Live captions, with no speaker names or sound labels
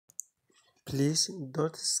Please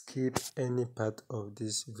don't skip any part of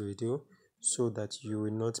this video so that you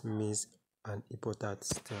will not miss an important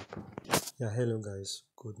step. Hello guys,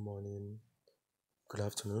 good morning, good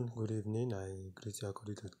afternoon, good evening. I greet you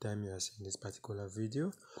according to the time you are seeing this particular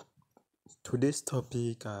video. Today's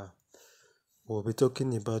topic we'll be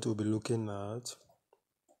looking at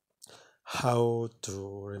how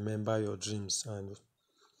to remember your dreams and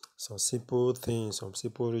some simple things, some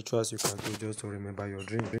simple rituals you can do just to remember your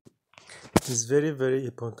dream. It's very, very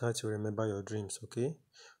important to remember your dreams. Okay,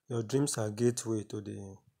 your dreams are gateway to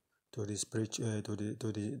the spiritual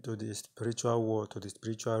world, to the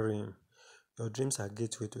spiritual realm. Your dreams are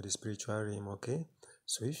gateway to the spiritual realm. Okay,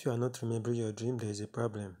 so if you are not remembering your dream, there is a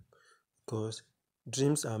problem, because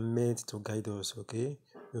dreams are meant to guide us. Okay,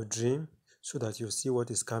 you dream so that you see what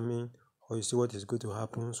is coming, or you see what is going to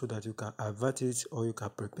happen, so that you can avert it, or you can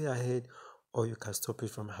prepare ahead, or you can stop it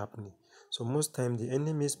from happening. So most time the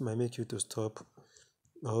enemies might make you to stop,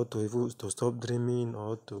 or to stop dreaming,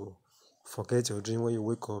 or to forget your dream when you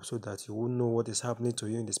wake up, so that you won't know what is happening to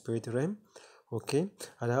you in the spirit realm. Okay,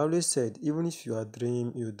 and I always said, even if you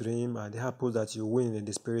dream and it happens that you win in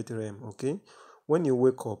the spirit realm. Okay, when you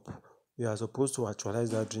wake up, you are supposed to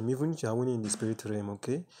actualize that dream, even if you are winning in the spirit realm.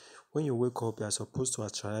 Okay, when you wake up, you are supposed to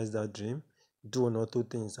actualize that dream, do one or two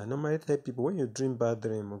things. I normally tell people, when you dream bad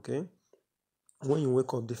dream, okay, when you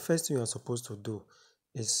wake up, the first thing you are supposed to do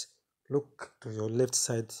is look to your left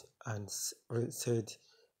side and said,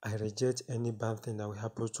 I reject any bad thing that will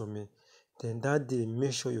happen to me. Then that day,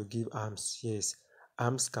 make sure you give alms. Yes,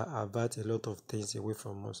 alms can avert a lot of things away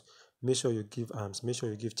from us. Make sure you give alms. Make sure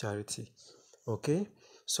you give charity. Okay,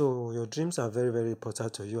 so your dreams are very, very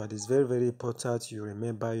important to you, and it's very, very important you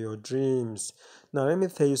remember your dreams. Now let me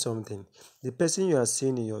tell you something. The person you are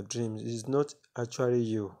seeing in your dreams is not actually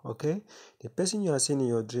you. Okay, the person you are seeing in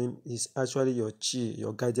your dream is actually your chi,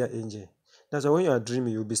 your guardian angel. That's why when you are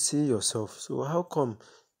dreaming, you'll be seeing yourself. So how come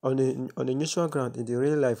on a neutral ground in the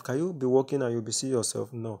real life can you be walking and you'll be seeing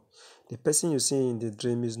yourself? No, the person you see in the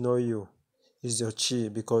dream is not you. It's your chi,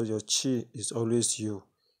 because your chi is always you,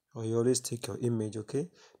 or you always take your image. Okay,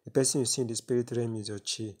 the person you see in the spirit realm is your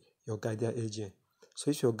chi, your guardian angel.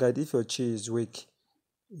 So if your chi is weak,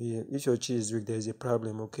 there is a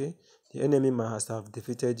problem. Okay, the enemy might have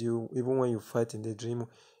defeated you. Even when you fight in the dream,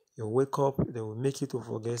 you wake up, they will make you to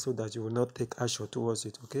forget, so that you will not take action towards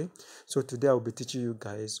it. Okay, so today I will be teaching you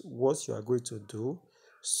guys what you are going to do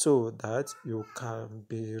so that you can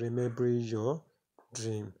be remembering your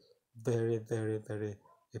dream. Very, very, very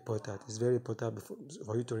important. It's very important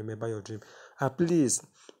for you to remember your dream. And please,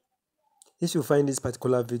 if you find this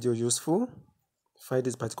particular video useful, find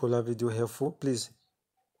this particular video helpful, please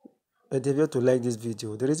endeavor to like this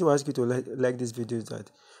video. The reason I ask you to like this video is that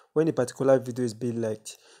when a particular video is being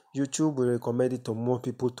liked, YouTube will recommend it to more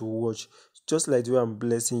people to watch, just like the way I'm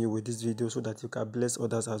blessing you with this video, so that you can bless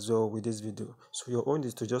others as well with this video. So your own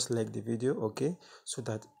is to just like the video, okay, so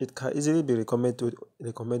that it can easily be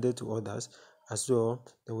recommended to others as well.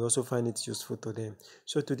 They will also find it useful to them.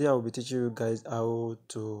 So today I will be teaching you guys how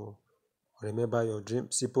to remember your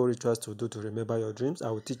dreams, simple rituals to do to remember your dreams.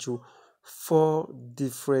 I will teach you 4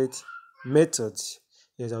 different methods.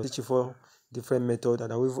 Yes, I'll teach you 4 different methods,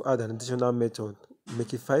 and I will even add an additional method,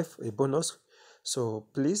 make it 5, a bonus. So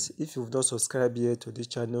please, if you've not subscribed yet to this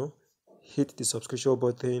channel, hit the subscription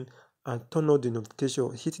button and turn on the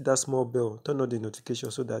notification. Hit that small bell, turn on the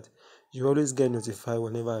notification, so that you always get notified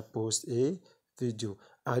whenever I post a video.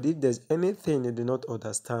 And if there's anything you do not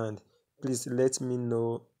understand, please let me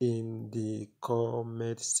know in the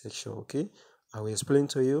comment section. Okay, I will explain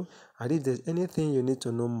to you. And if there's anything you need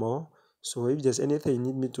to know more, so if there's anything you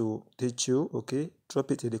need me to teach you, okay,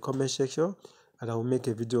 drop it in the comment section, and I will make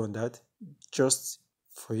a video on that just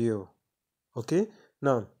for you. Okay,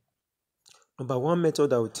 now number 1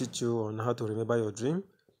 method I will teach you on how to remember your dream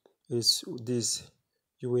is this.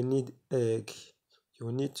 You will need egg. You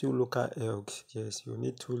will need 2 local eggs. Yes, you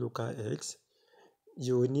need 2 local eggs.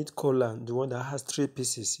 You will need cola, the one that has 3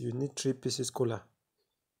 pieces. You need 3 pieces cola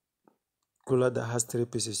that has 3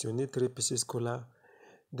 pieces. You need 3 pieces cola.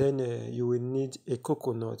 Then you will need a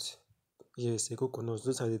coconut. Yes, a coconut.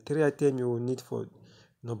 Those are the 3 items you will need for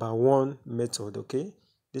number 1 method. Okay,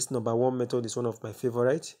 this number 1 method is one of my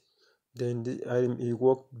favorite. Then it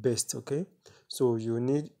works best. Okay, so you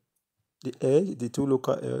need the egg, the 2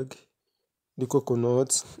 local egg, the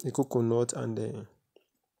coconut,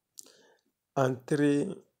 and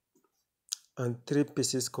 3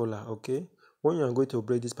 pieces cola. Okay, when you are going to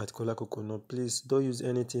break this particular coconut, please don't use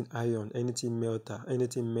anything iron, anything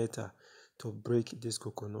metal to break this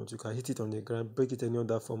coconut. You can hit it on the ground, break it any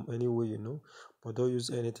other form, any way, but don't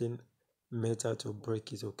use anything method to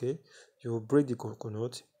break it. Okay, you will break the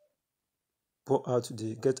coconut,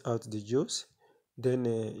 get out the juice, then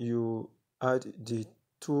you add the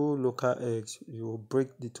two local eggs. You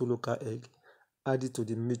break the two local egg, add it to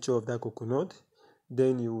the mixture of that coconut,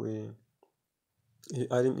 then you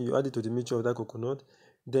add it to the mixture of that coconut,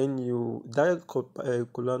 then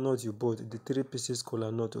cola nut you bought, the 3 pieces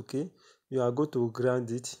cola nut. Okay, you are going to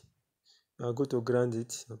grind it.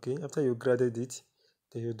 Okay, after you grounded it,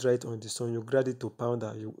 then you dry it on the sun. You grind it to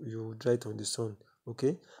powder. You dry it on the sun.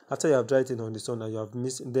 Okay, after you have dried it on the sun and you have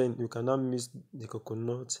mixed, then you can now mix the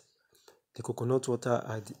coconut water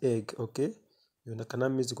at the egg. Okay, you can now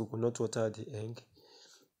mix the coconut water at the egg.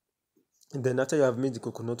 And then after you have made the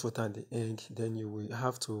coconut water and the egg, then you will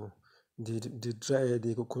have to the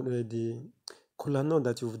cola nut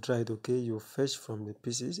that you've dried. Okay, you fetch from the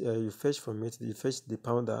pieces, you fetch the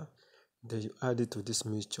powder, then you add it to this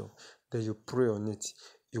mixture, then you pray on it.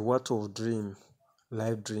 You want to dream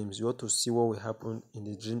live dreams. You want to see what will happen in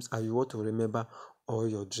the dreams, and you want to remember all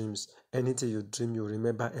your dreams. Anything you dream, you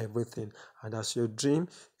remember everything. And as you dream,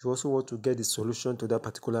 you also want to get the solution to that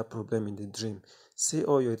particular problem in the dream. Say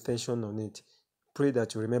all your attention on it. Pray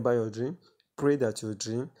that you remember your dream. Pray that you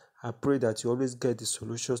dream. I pray that you always get the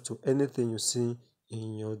solutions to anything you see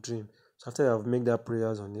in your dream. So after you have made that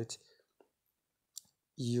prayers on it,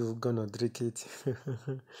 you're gonna drink it.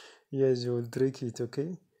 Yes, you'll drink it.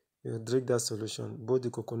 Okay, you drink that solution, both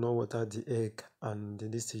the coconut water, the egg, and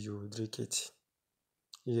this, you drink it.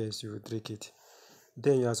 Yes, you drink it.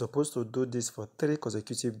 Then you are supposed to do this for 3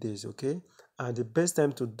 consecutive days. Okay, and the best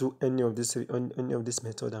time to do any of this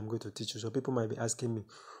method I'm going to teach you. So people might be asking me,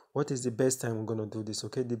 what is the best time we're going to do this?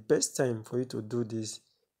 Okay, the best time for you to do this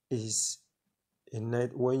is a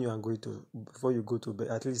night when you are going to, before you go to bed,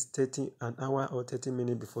 at least an hour or 30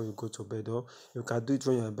 minutes before you go to bed, or you can do it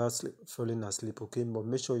when you're about falling asleep. Okay, but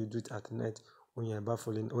make sure you do it at night when you're about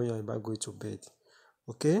going to bed.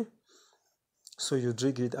 Okay, so you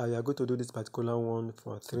drink it, and you are going to do this particular one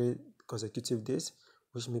for 3 consecutive days,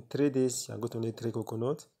 which means 3 days you are going to need 3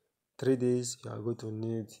 coconut, 3 days you are going to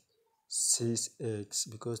need 6 eggs,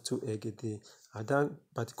 because 2 eggs a day. And that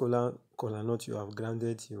particular cola nut you have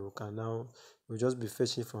grounded, you just be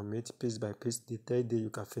fetching from it piece by piece. The 3rd day you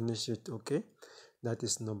can finish it. Okay, that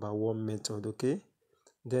is number 1 method. Okay,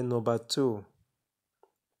 then number 2,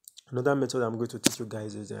 another method I'm going to teach you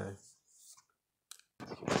guys is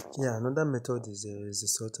another method is the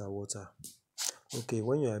salt and water. Okay,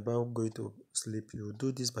 when you're about going to sleep, you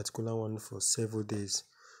do this particular one for several days.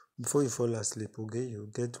 Before you fall asleep, okay, you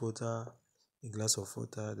get water, a glass of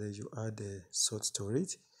water, then you add the salt to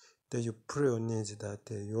it. Then you pray on it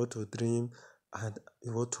that you want to dream and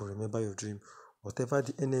you want to remember your dream. Whatever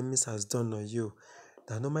the enemies has done on you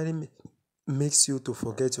that normally makes you to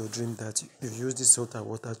forget your dream, that you use this salt and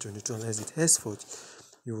water to neutralize it.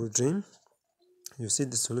 Henceforth, you will dream, you see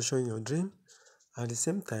the solution in your dream, at the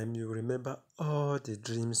same time you remember all the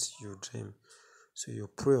dreams you dream. So you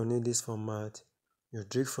pray on it this format, you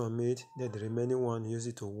drink from it, then the remaining one use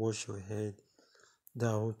it to wash your head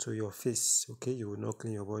down to your face. Okay, you will not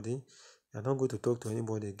clean your body, you're not going to talk to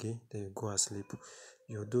anybody again, then you go and sleep.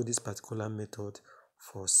 You do this particular method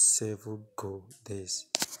for several good days.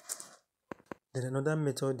 Then another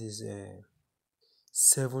method is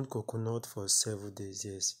 7 coconut for 7 days.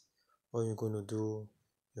 Yes, all you're going to do,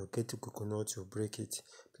 you get the coconut, you break it.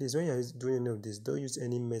 Please, when you're doing any of this, don't use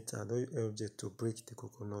any metal, don't use object to break the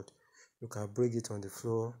coconut. You can break it on the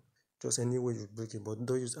floor, just any way you break it, but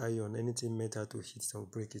don't use iron, anything metal to hit or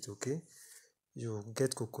break it. Okay, you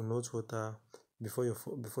get coconut water before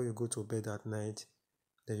you go to bed at night.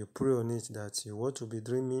 Then you pray on it that you want to be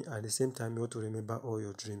dreaming, at the same time you want to remember all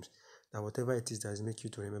your dreams, that whatever it is that is make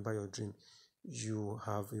you to remember your dream, you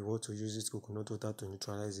want to use this coconut water to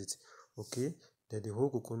neutralize it. Okay, then the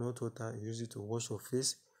whole coconut water, you use it to wash your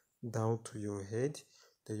face down to your head,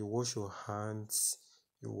 then you wash your hands,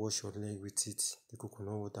 you wash your leg with it, the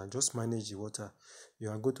coconut water. Just manage the water.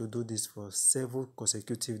 You are going to do this for 7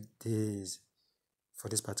 consecutive days for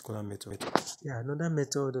this particular method. Another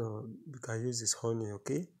method you can use is honey.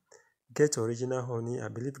 Okay, get original honey. I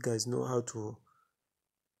believe you guys know how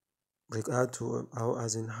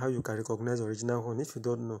you can recognize original honey. If you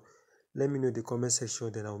don't know, let me know in the comment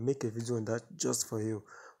section, then I'll make a video on that just for you.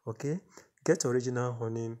 Okay, get original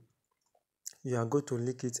honey. You are going to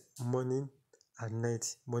lick it morning and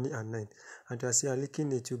night, and as you are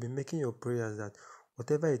licking it, you'll be making your prayers that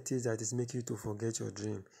whatever it is that is making you to forget your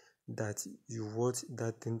dream, that you want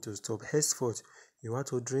that thing to stop. Henceforth, you want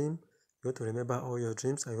to dream, you want to remember all your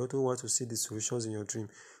dreams, and you want to see the solutions in your dream.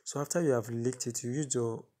 So after you have licked it, you use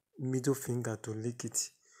your middle finger to lick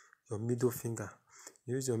it. Your middle finger.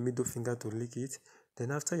 use your middle finger to lick it.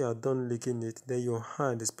 Then after you are done licking it, then your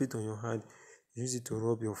hand, the spit on your hand, use it to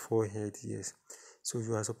rub your forehead. Yes. So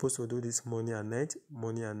you are supposed to do this morning and night,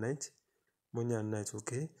 morning and night, morning and night.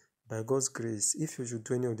 Okay. By God's grace, if you should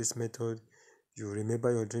do any of this method, you will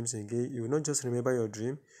remember your dreams again. You will not just remember your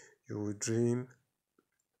dream, you will dream.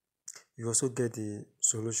 You also get the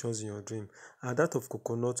solutions in your dream. And that of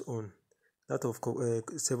coconut on, that of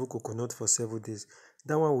seven coconut for 7 days.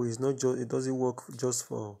 That one is not just, it doesn't work just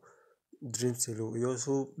for dreams alone. It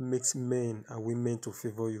also makes men and women to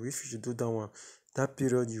favor you. If you should do that one, that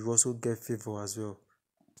period you also get favor as well.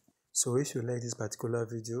 So if you like this particular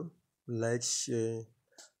video, like, share,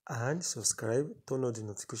 and subscribe. Turn on the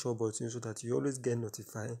notification button so that you always get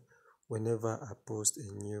notified whenever I post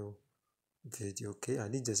a new video. Okay,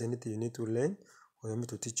 and if there's anything you need to learn or you want me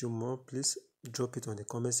to teach you more, please drop it on the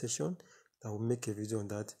comment section. I will make a video on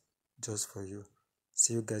that just for you.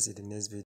 See you guys in the next video.